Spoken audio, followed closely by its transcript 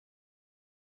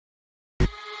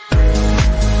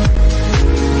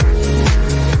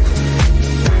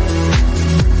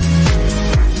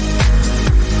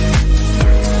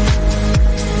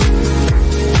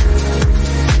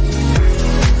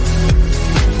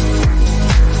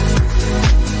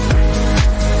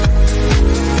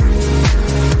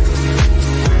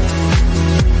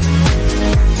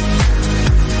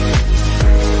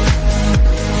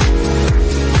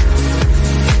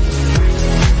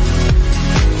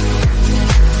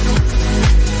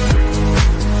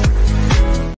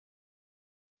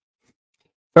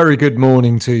Very good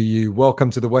morning to you. Welcome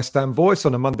to the West Ham Voice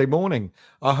on a Monday morning.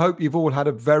 I hope you've all had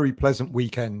a very pleasant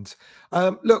weekend.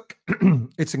 Look,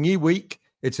 it's a new week.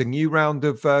 It's a new round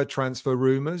of transfer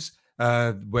rumours.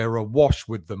 We're awash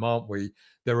with them, aren't we?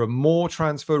 There are more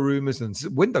transfer rumours, and the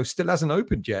window still hasn't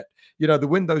opened yet. You know, the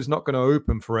window's not going to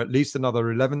open for at least another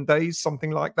 11 days,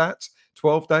 something like that,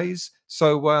 12 days.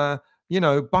 So,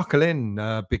 buckle in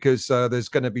because there's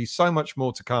going to be so much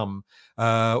more to come,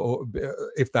 or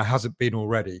if there hasn't been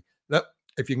already. Look,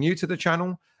 if you're new to the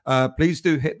channel, please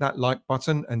do hit that like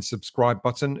button and subscribe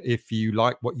button if you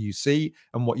like what you see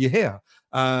and what you hear.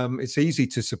 It's easy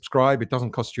to subscribe. It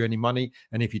doesn't cost you any money.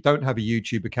 And if you don't have a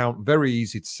YouTube account, very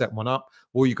easy to set one up.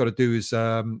 All you got to do is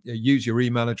use your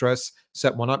email address,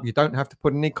 set one up. You don't have to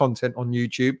put any content on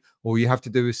YouTube. All you have to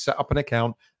do is set up an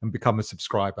account and become a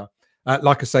subscriber.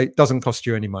 Like I say, it doesn't cost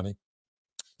you any money.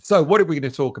 So what are we going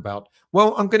to talk about?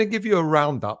 Well, I'm going to give you a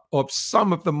roundup of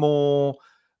some of the more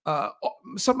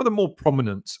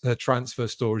prominent transfer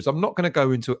stories. I'm not going to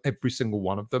go into every single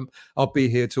one of them. I'll be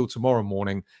here till tomorrow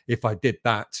morning if I did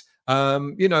that.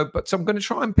 But so I'm going to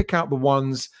try and pick out the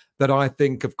ones that I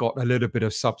think have got a little bit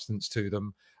of substance to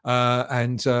them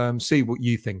and see what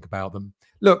you think about them.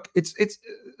 Look, it's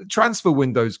transfer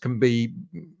windows can be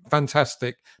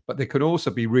fantastic, but they can also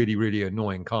be really, really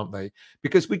annoying, can't they?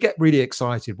 Because we get really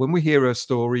excited when we hear a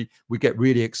story. We get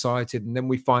really excited, and then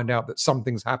we find out that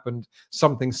something's happened,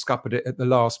 something scuppered it at the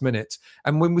last minute.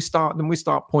 And when we start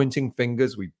pointing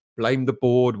fingers. We blame the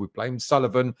board, we blame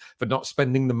Sullivan for not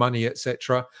spending the money,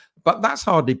 etc. But that's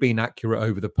hardly been accurate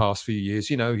over the past few years.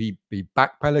 You know, he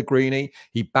backed Pellegrini,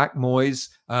 he backed Moyes,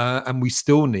 and we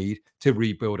still need to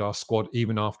rebuild our squad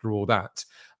even after all that.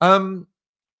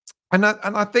 And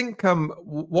I think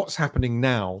what's happening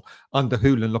now under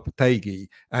Lopetegui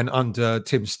and under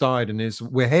Tim Steidten is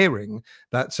we're hearing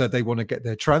that they want to get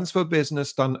their transfer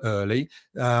business done early.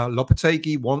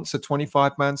 Lopetegui wants a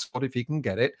 25-man squad if he can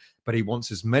get it, but he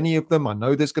wants as many of them. I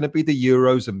know there's going to be the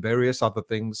Euros and various other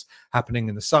things happening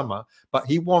in the summer, but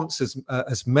he wants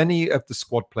as many of the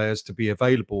squad players to be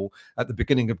available at the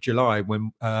beginning of July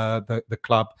when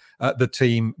the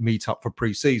team meet up for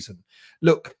pre-season.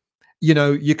 Look, you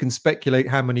know, you can speculate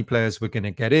how many players we're going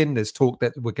to get in. There's talk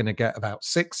that we're going to get about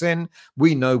 6 in.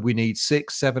 We know we need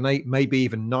 6, 7, 8, maybe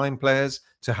even 9 players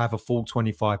to have a full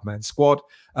 25-man squad.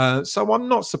 So I'm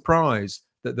not surprised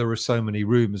that there are so many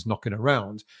rumours knocking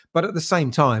around. But at the same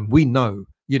time, we know,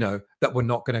 that we're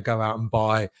not going to go out and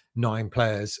buy 9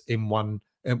 players in one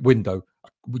window.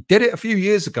 We did it a few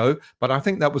years ago, but I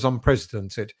think that was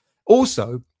unprecedented.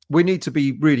 Also, we need to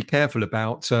be really careful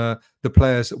about the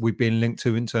players that we've been linked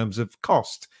to in terms of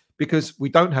cost, because we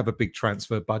don't have a big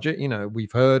transfer budget. You know,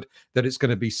 we've heard that it's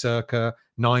going to be circa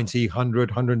 90, 100,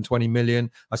 120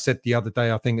 million. I said the other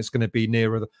day, I think it's going to be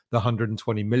nearer the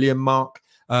 120 million mark.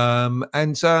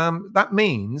 That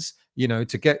means,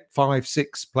 to get 5,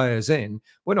 6 players in,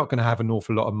 we're not going to have an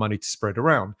awful lot of money to spread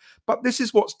around. But this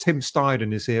is what Tim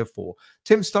Steidten is here for.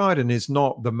 Tim Steidten is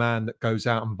not the man that goes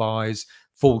out and buys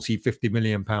 40, 50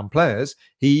 million pound players.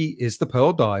 He is the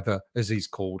pearl diver, as he's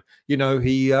called. He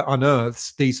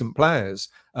unearths decent players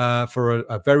for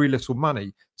a very little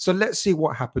money. So let's see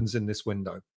what happens in this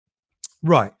window.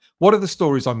 Right. What are the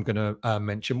stories I'm going to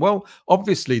mention? Well,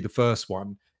 obviously the first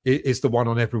one is the one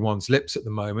on everyone's lips at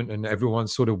the moment, and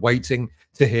everyone's sort of waiting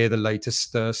to hear the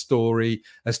latest story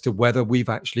as to whether we've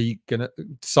actually going to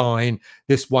sign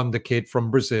this wonder kid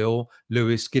from Brazil,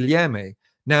 Luis Guilherme.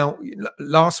 Now,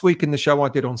 last week in the show I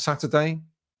did on Saturday,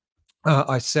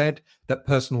 I said that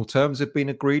personal terms had been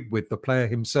agreed with the player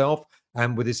himself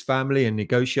and with his family, and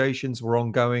negotiations were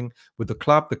ongoing with the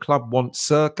club. The club wants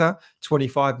circa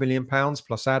 £25 million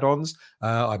plus add-ons.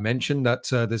 I mentioned that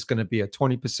there's going to be a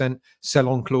 20%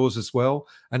 sell-on clause as well.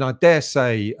 And I dare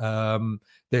say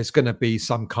there's going to be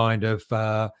some kind of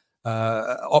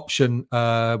option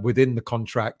within the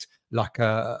contract, like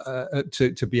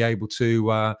to be able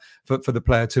to for the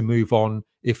player to move on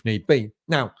if need be.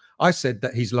 Now, I said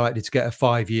that he's likely to get a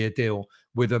 5-year deal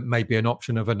with maybe an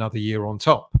option of another year on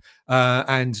top.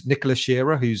 And Nicola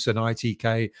Shearer, who's an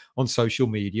ITK on social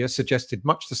media, suggested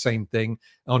much the same thing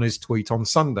on his tweet on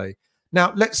Sunday.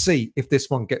 Now, let's see if this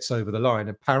one gets over the line.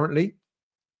 Apparently,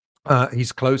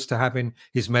 he's close to having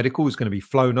his medical. He's going to be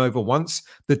flown over once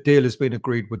the deal has been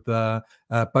agreed with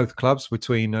both clubs,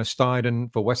 between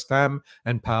Steidten for West Ham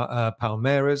and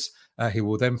Palmeiras. He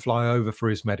will then fly over for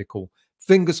his medical.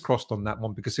 Fingers crossed on that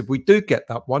one, because if we do get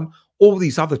that one, all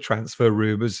these other transfer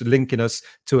rumours linking us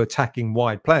to attacking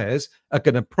wide players are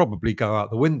going to probably go out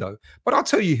the window. But I'll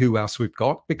tell you who else we've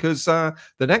got, because the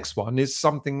next one is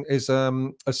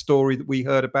a story that we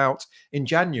heard about in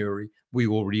January. We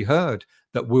already heard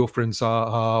that Wilfried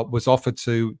Zaha was offered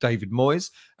to David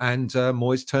Moyes, and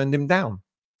Moyes turned him down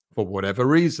for whatever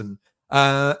reason.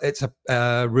 It's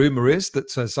a rumor is that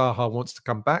Zaha wants to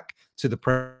come back to the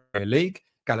Premier League.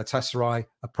 Galatasaray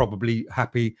are probably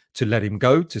happy to let him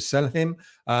go, to sell him.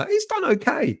 He's done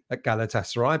okay at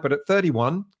Galatasaray, but at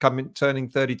 31, turning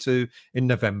 32 in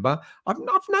November, I've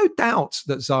no doubt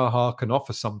that Zaha can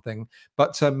offer something.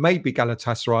 But maybe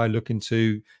Galatasaray are looking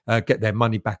to get their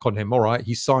money back on him. All right,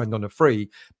 he signed on a free,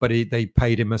 but they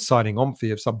paid him a signing on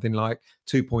fee of something like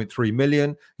 2.3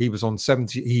 million. He was on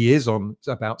 70. He is on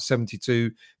about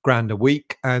 72 grand a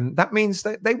week, and that means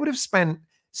that they would have spent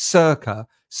circa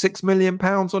 £6 million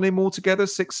on him altogether,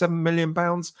 £6-7 million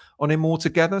on him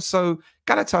altogether. So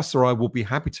Galatasaray will be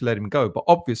happy to let him go, but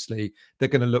obviously they're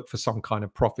going to look for some kind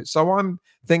of profit. So I'm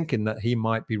thinking that he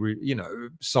might be,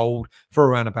 sold for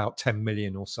around about 10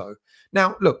 million or so.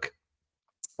 Now, look,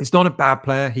 he's not a bad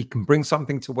player. He can bring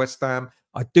something to West Ham.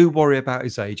 I do worry about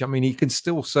his age. I mean, he can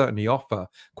still certainly offer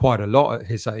quite a lot at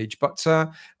his age, but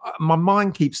my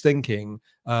mind keeps thinking,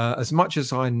 as much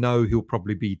as I know he'll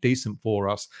probably be decent for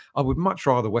us, I would much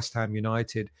rather West Ham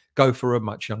United go for a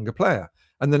much younger player.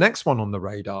 And the next one on the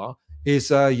radar is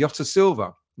Jota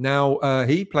Silva. Now,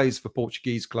 he plays for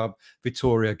Portuguese club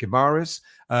Vitória Guimarães.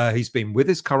 He's been with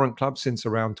his current club since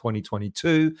around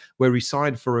 2022, where he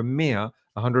signed for a mere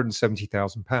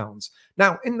 £170,000.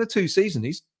 Now, in the 2 seasons,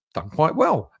 he's done quite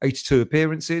well. 82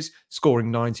 appearances, scoring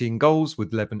 19 goals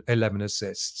with 11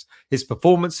 assists. His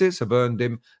performances have earned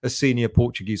him a senior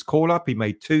Portuguese call-up. He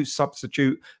made 2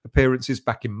 substitute appearances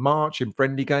back in March in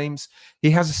friendly games.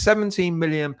 He has a £17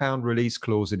 million release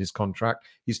clause in his contract.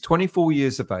 He's 24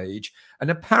 years of age.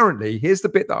 And apparently, here's the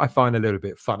bit that I find a little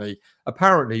bit funny.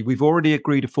 Apparently, we've already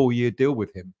agreed a 4-year deal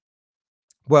with him.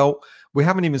 Well, we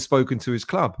haven't even spoken to his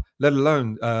club, let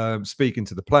alone speaking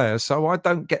to the players. So I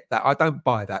don't get that. I don't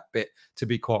buy that bit, to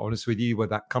be quite honest with you, where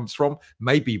that comes from.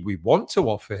 Maybe we want to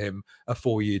offer him a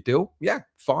 4-year deal. Yeah,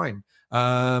 fine.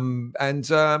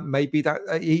 Maybe that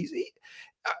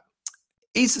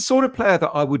he's the sort of player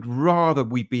that I would rather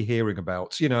we be hearing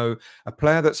about, a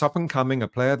player that's up and coming, a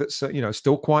player that's,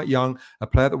 still quite young, a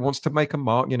player that wants to make a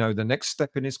mark, the next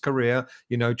step in his career,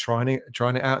 trying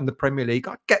it out in the Premier League.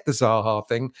 I get the Zaha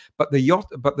thing, but the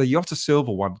Jota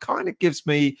Silva one kind of gives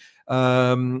me,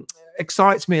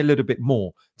 excites me a little bit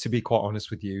more, to be quite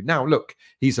honest with you. Now, look,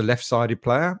 he's a left-sided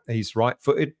player. He's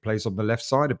right-footed, plays on the left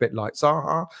side, a bit like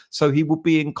Zaha. So he will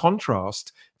be in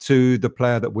contrast to the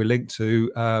player that we're linked to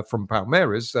from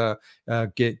Palmeiras,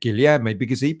 Guilherme,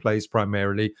 because he plays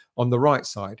primarily on the right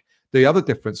side. The other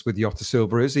difference with Jota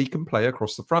Silva is he can play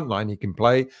across the front line. He can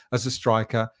play as a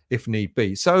striker if need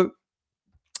be. So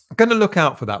I'm going to look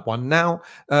out for that one. Now,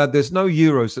 there's no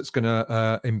Euros that's going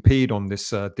to impede on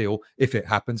this deal if it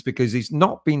happens, because he's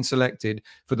not been selected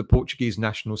for the Portuguese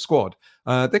national squad.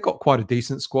 They've got quite a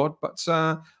decent squad, but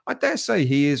I dare say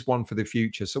he is one for the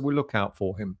future. So we'll look out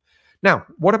for him. Now,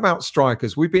 what about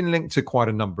strikers? We've been linked to quite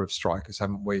a number of strikers,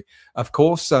 haven't we? Of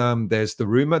course, there's the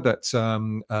rumor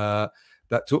that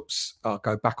oops, I'll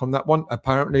go back on that one.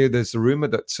 Apparently, there's a rumor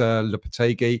that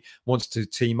Lopetegui wants to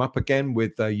team up again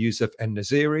with Youssef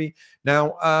En-Nesyri.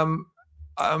 Now,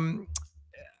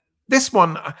 this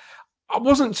one, I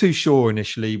wasn't too sure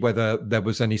initially whether there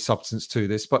was any substance to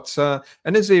this, but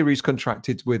En-Nesyri's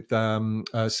contracted with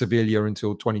Sevilla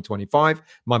until 2025.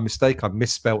 My mistake, I've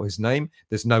misspelled his name.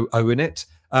 There's no O in it.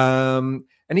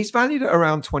 And he's valued at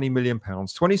around £20 million,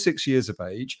 26 years of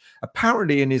age.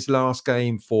 Apparently, in his last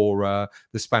game for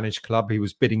the Spanish club, he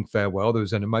was bidding farewell. There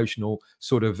was an emotional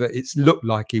sort of, it looked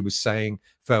like he was saying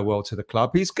farewell to the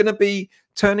club. He's going to be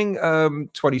turning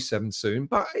 27 soon,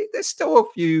 but there's still a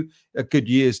few good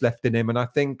years left in him. And I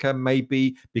think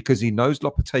maybe because he knows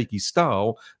Lopetegui's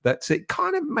style, that it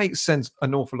kind of makes sense,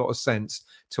 an awful lot of sense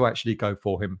to actually go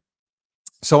for him.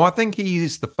 So I think he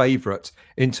is the favourite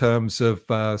in terms of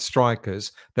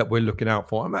strikers that we're looking out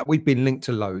for. We've been linked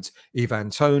to loads, Ivan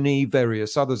Toney,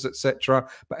 various others, etc.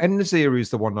 But En-Nesyri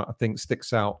is the one that I think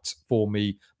sticks out for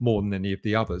me more than any of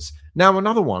the others. Now,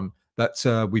 another one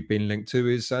that we've been linked to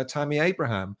is Tammy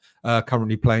Abraham,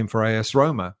 currently playing for AS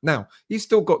Roma. Now, he's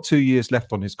still got 2 years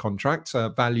left on his contract,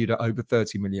 valued at over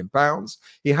 £30 million.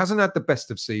 He hasn't had the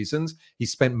best of seasons. He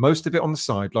spent most of it on the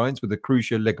sidelines with a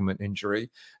cruciate ligament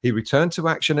injury. He returned to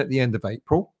action at the end of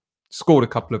April, scored a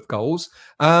couple of goals.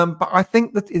 But I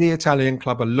think that the Italian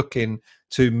club are looking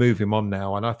to move him on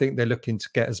now. And I think they're looking to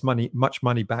get as much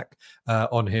money back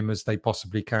on him as they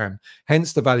possibly can.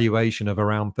 Hence the valuation of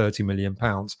around £30 million.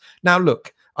 Now,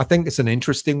 look, I think it's an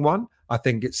interesting one. I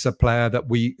think it's a player that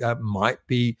we might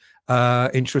be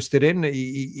interested in.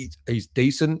 He's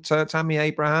decent, Tammy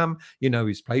Abraham. You know,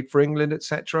 he's played for England,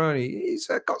 etc. He's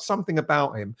got something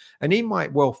about him, and he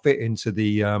might well fit into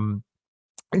the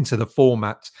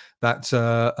format that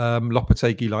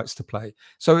Lopetegui likes to play.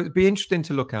 So it'd be interesting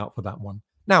to look out for that one.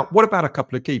 Now, what about a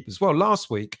couple of keepers? Well,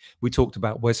 last week we talked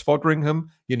about Wes Foderingham,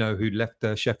 you know, who left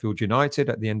Sheffield United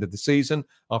at the end of the season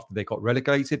after they got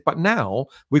relegated. But now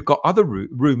we've got other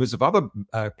rumours of other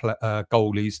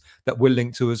goalies that we're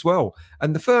linked to as well.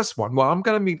 And the first one, well, I'm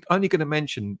only going to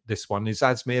mention this one, is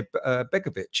Asmir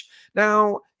Begovic.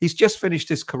 Now, he's just finished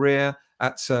his career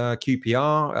at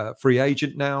QPR, free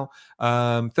agent now,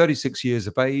 36 years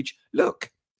of age.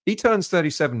 Look, he turns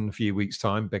 37 in a few weeks'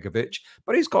 time, Begovic,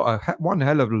 but he's got one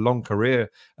hell of a long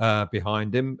career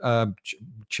behind him.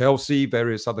 Chelsea,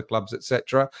 various other clubs,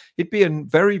 etc. He'd be a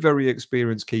very, very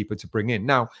experienced keeper to bring in.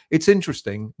 Now, it's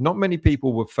interesting. Not many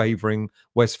people were favouring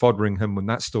Wes Foderingham when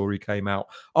that story came out.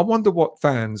 I wonder what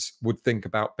fans would think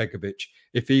about Begovic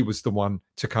if he was the one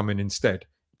to come in instead.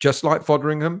 Just like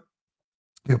Foderingham,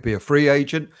 he'll be a free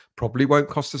agent, probably won't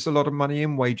cost us a lot of money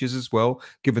in wages as well,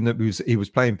 given that he was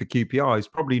playing for QPR.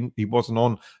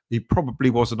 He probably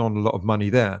wasn't on a lot of money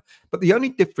there. But the only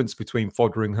difference between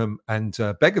Foderingham and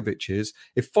Begovic is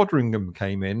if Foderingham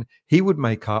came in, he would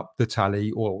make up the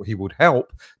tally, or he would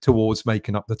help towards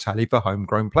making up the tally for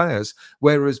homegrown players,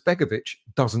 whereas Begovic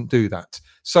doesn't do that.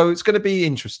 So it's going to be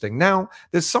interesting. Now,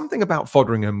 there's something about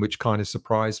Foderingham which kind of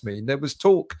surprised me. There was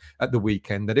talk at the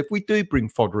weekend that if we do bring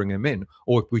Foderingham in,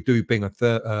 or if we do bring a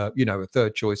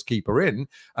third choice keeper in,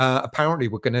 apparently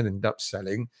we're going to end up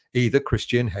selling either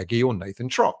Christian Heggie or Nathan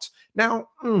Trott. Now,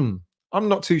 I'm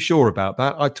not too sure about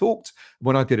that. I talked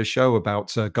when I did a show about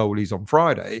goalies on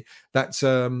Friday that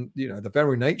the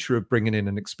very nature of bringing in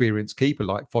an experienced keeper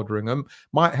like Foderingham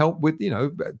might help with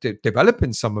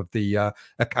developing some of the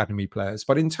academy players.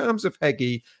 But in terms of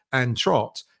Heggie and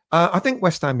Trott, I think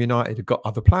West Ham United have got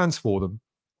other plans for them.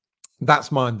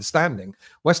 That's my understanding.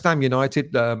 West Ham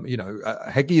United,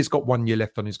 Heggie has got 1 year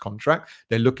left on his contract.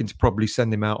 They're looking to probably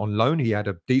send him out on loan. He had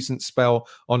a decent spell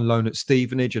on loan at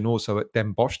Stevenage and also at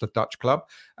Den Bosch, the Dutch club.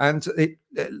 And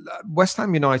West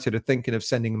Ham United are thinking of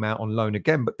sending him out on loan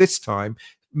again, but this time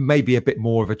maybe a bit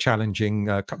more of a challenging,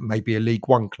 maybe a League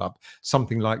One club,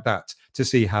 something like that, to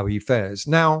see how he fares.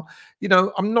 Now,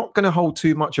 I'm not going to hold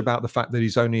too much about the fact that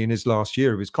he's only in his last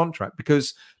year of his contract,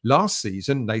 because last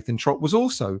season, Nathan Trott was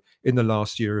also in the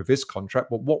last year of his contract.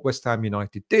 But what West Ham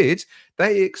United did,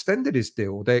 they extended his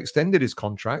deal, they extended his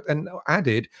contract and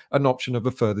added an option of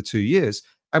a further 2 years.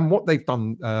 And what they've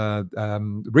done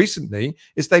recently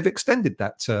is they've extended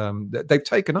that, they've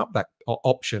taken up that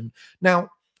option. Now,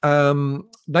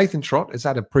 Nathan Trott has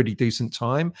had a pretty decent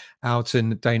time out in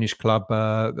the Danish club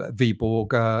Vejle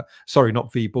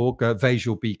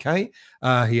BK.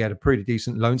 He had a pretty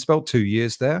decent loan spell, 2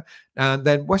 years there. And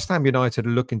then West Ham United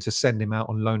are looking to send him out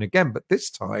on loan again, but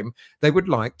this time they would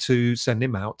like to send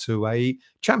him out to a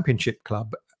championship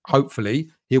club. Hopefully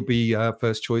he'll be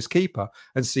first choice keeper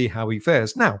and see how he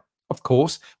fares. Now, of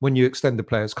course, when you extend the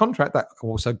player's contract, that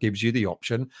also gives you the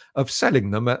option of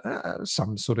selling them at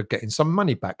some sort of getting some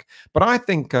money back. But I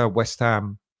think West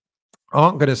Ham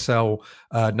aren't going to sell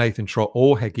Nathan Trott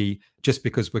or Heggie just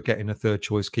because we're getting a third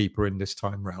choice keeper in this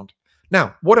time round.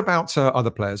 Now, what about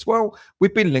other players? Well,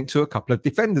 we've been linked to a couple of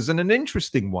defenders, and an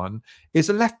interesting one is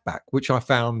a left back, which I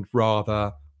found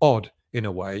rather odd in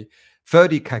a way.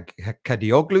 Ferdi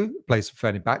Kadioglu plays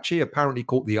for Fenerbahce, apparently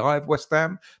caught the eye of West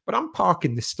Ham, but I'm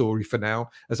parking this story for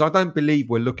now, as I don't believe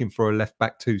we're looking for a left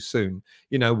back too soon.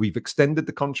 We've extended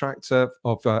the contract of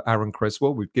Aaron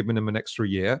Creswell. We've given him an extra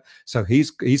year, so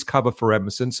he's covered for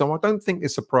Emerson. So I don't think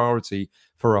it's a priority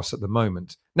for us at the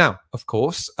moment. Now, of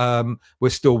course, we're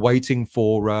still waiting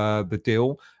for the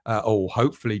deal, or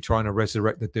hopefully trying to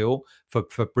resurrect the deal for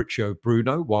Fabrizio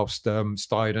Bruno whilst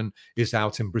Steiden is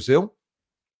out in Brazil.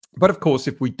 But of course,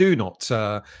 if we do not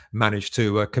manage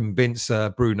to convince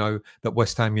Bruno that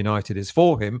West Ham United is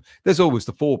for him, there's always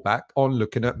the fallback on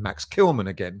looking at Max Kilman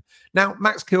again. Now,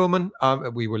 Max Kilman,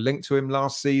 we were linked to him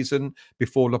last season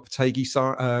before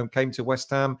Lopetegui came to West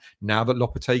Ham. Now that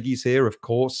Lopetegui's here, of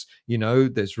course,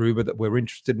 there's rumour that we're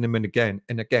interested in him again.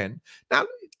 Now,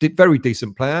 very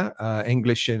decent player,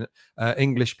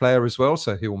 English player as well,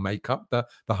 so he'll make up the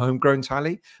homegrown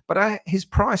tally. But his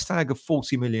price tag of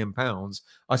 £40 million,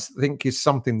 I think, is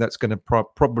something that's going to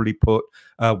probably put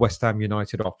West Ham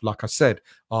United off. Like I said,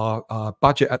 our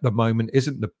budget at the moment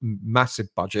isn't the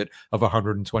massive budget of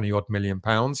 120 odd million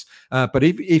pounds. But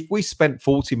if we spent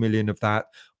 40 million of that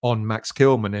on Max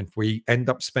Kilman, and if we end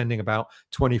up spending about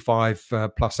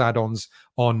 25 plus add-ons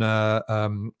on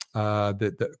the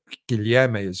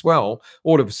Guilherme as well,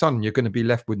 all of a sudden you're going to be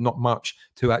left with not much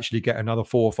to actually get another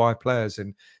 4 or 5 players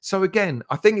in. So again,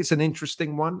 I think it's an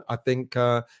interesting one. I think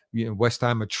West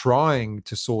Ham are trying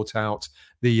to sort out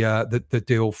the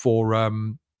deal for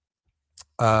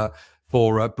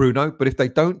Bruno, but if they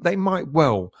don't, they might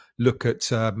well look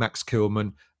at Max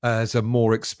Kilman as a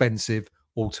more expensive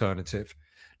alternative.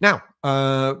 Now,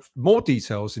 more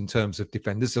details in terms of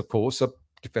defenders, of course, are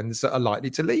defenders that are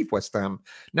likely to leave West Ham.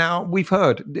 Now, we've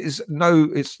heard it's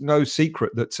no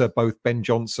secret that both Ben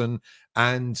Johnson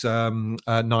and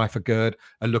Naif Gerd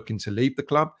are looking to leave the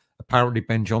club. Apparently,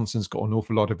 Ben Johnson's got an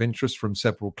awful lot of interest from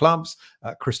several clubs.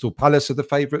 Crystal Palace are the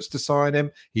favourites to sign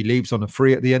him. He leaves on a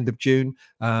free at the end of June,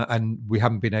 and we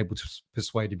haven't been able to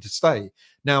persuade him to stay.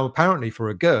 Now, apparently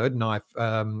for Gerd,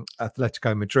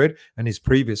 Atletico Madrid and his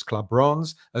previous club,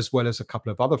 Reims, as well as a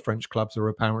couple of other French clubs are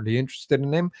apparently interested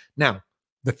in him. Now,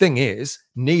 the thing is,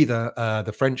 neither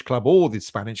the French club or the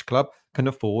Spanish club can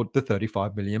afford the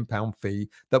 £35 million fee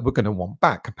that we're going to want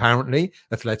back. Apparently,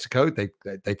 Atletico,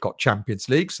 they've got Champions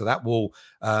League, so that will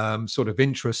sort of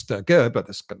interest Gerd, but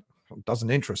this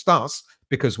doesn't interest us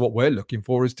because what we're looking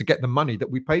for is to get the money that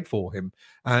we paid for him,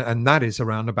 and that is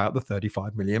around about the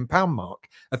 £35 million mark.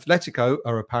 Atletico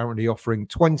are apparently offering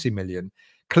 20 million.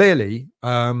 Clearly,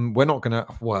 we're not going to,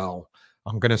 well,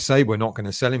 I'm going to say we're not going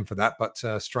to sell him for that, but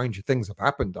stranger things have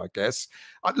happened, I guess.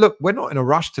 Look, we're not in a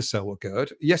rush to sell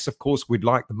Gerd. Yes, of course, we'd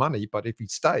like the money, but if he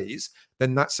stays,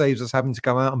 then that saves us having to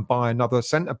go out and buy another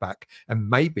centre-back. And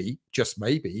maybe, just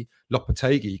maybe,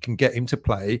 Lopetegui can get him to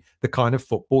play the kind of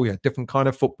football, different kind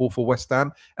of football for West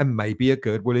Ham, and maybe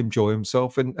Gerd will enjoy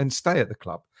himself and stay at the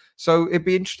club. So it'd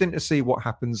be interesting to see what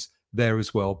happens there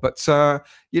as well. But,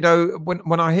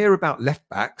 when I hear about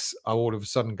left-backs, I all of a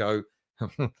sudden go,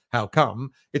 how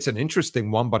come? It's an interesting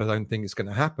one, but I don't think it's going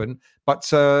to happen. But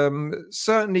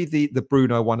certainly the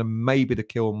Bruno one and maybe the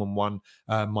Kilman one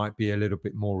might be a little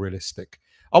bit more realistic.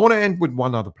 I want to end with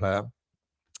one other player,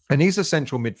 and he's a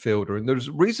central midfielder. And there's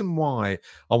a reason why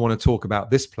I want to talk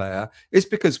about this player is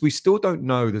because we still don't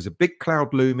know. There's a big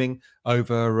cloud looming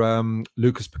over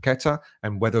Lucas Paqueta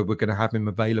and whether we're going to have him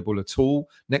available at all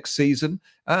next season.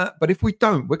 But if we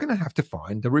don't, we're going to have to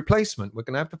find a replacement. We're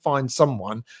going to have to find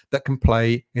someone that can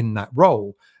play in that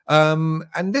role.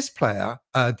 And this player,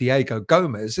 Diego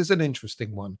Gomez, is an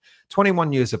interesting one.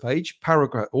 21 years of age,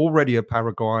 Paraguay, already a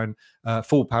Paraguayan,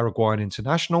 full Paraguayan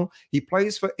international. He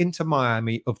plays for Inter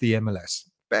Miami of the MLS.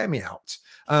 Bear me out.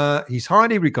 He's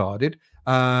highly regarded.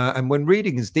 And when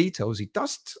reading his details, he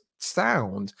does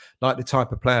sound like the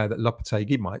type of player that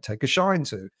Lopetegui might take a shine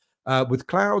to. With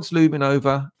clouds looming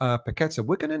over Paqueta,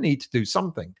 we're going to need to do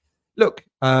something. Look,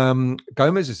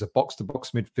 Gomez is a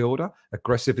box-to-box midfielder,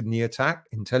 aggressive in the attack,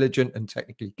 intelligent and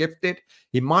technically gifted.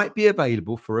 He might be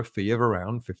available for a fee of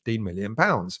around £15 million.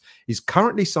 He's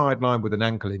currently sidelined with an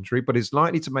ankle injury, but is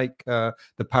likely to make the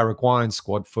Paraguayan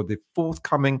squad for the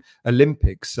forthcoming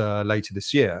Olympics later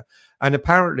this year. And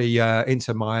apparently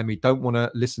Inter Miami don't want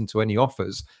to listen to any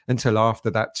offers until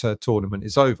after that tournament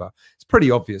is over. It's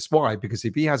pretty obvious why, because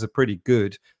if he has a pretty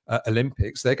good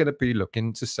Olympics, they're going to be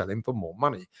looking to sell him for more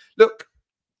money. Look,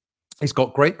 he's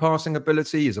got great passing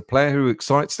ability. He's a player who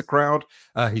excites the crowd.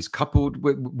 He's coupled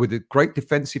with a great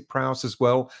defensive prowess as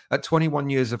well. At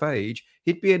 21 years of age,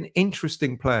 he'd be an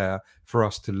interesting player for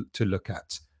us to look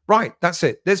at. Right, that's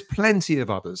it. There's plenty of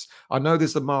others. I know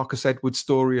there's the Marcus Edwards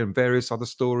story and various other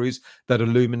stories that are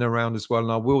looming around as well,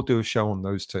 and I will do a show on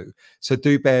those too. So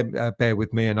do bear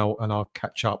with me, and I'll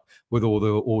catch up with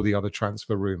all the other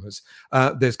transfer rumours.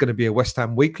 There's going to be a West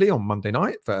Ham Weekly on Monday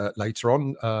night later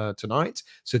on tonight,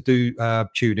 so do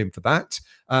tune in for that.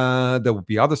 There will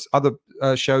be other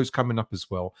shows coming up as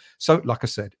well. So, like I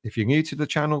said, if you're new to the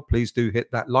channel, please do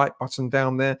hit that like button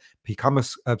down there, become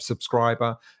a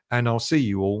subscriber, and I'll see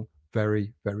you all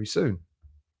very, very soon.